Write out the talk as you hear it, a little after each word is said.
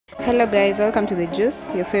Hello guys, welcome to The Juice,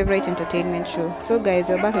 your favorite entertainment show. So guys,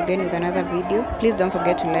 we're back again with another video. Please don't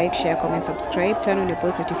forget to like, share, comment, subscribe, turn on your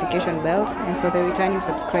post notification bells, and for the returning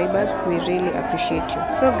subscribers, we really appreciate you.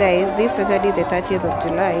 So guys, this Saturday the 30th of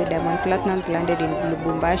July, Diamond Platnumz landed in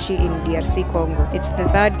Lubumbashi in DRC Congo. It's the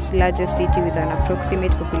third largest city with an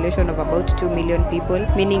approximate population of about 2 million people,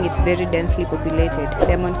 meaning it's very densely populated.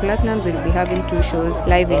 Diamond Platnumz will be having 2 shows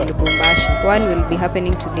live in Lubumbashi. One will be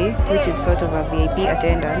happening today, which is sort of a VIP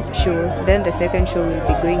attendance show, then the second show will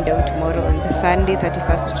be going down tomorrow on the Sunday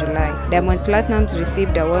 31st July. Diamond Platnumz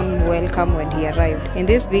received a warm welcome when he arrived. In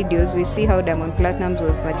these videos, we see how Diamond Platnumz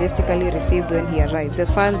was majestically received when he arrived. The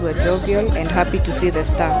fans were jovial and happy to see the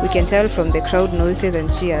star. We can tell from the crowd noises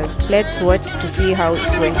and cheers. Let's watch to see how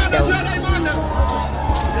it went down.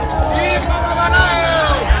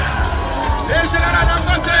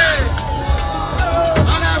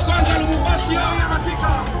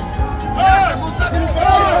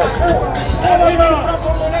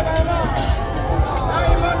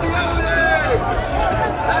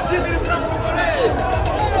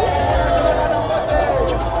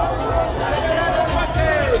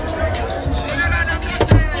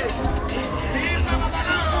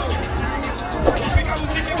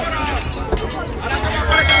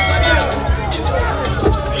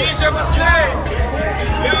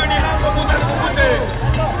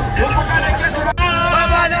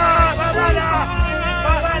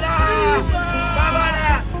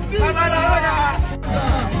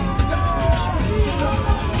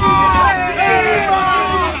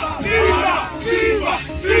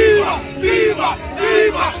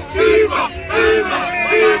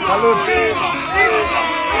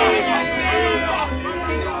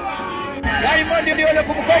 Diamond ndio na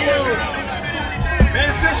kumkongo.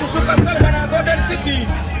 Merci Shusuka sana na Golden City.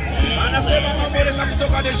 Anasema mambo yanaweza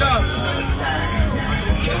kutoka deja.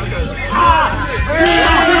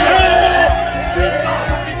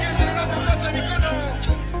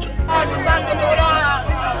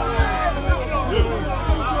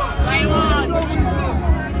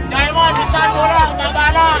 Diamond $100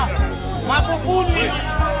 babala. Makufuni.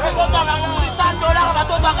 Kutoka $100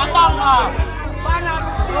 watoto katanga.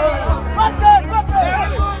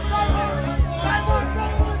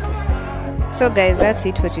 So guys, that's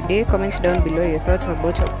it for today. Comment down below your thoughts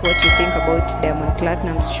about what you think about Diamond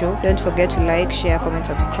Platnumz show. Don't forget to like, share, comment,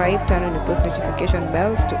 subscribe, turn on your post notification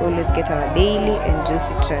bells to always get our daily and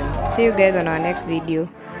juicy trends. See you guys on our next video.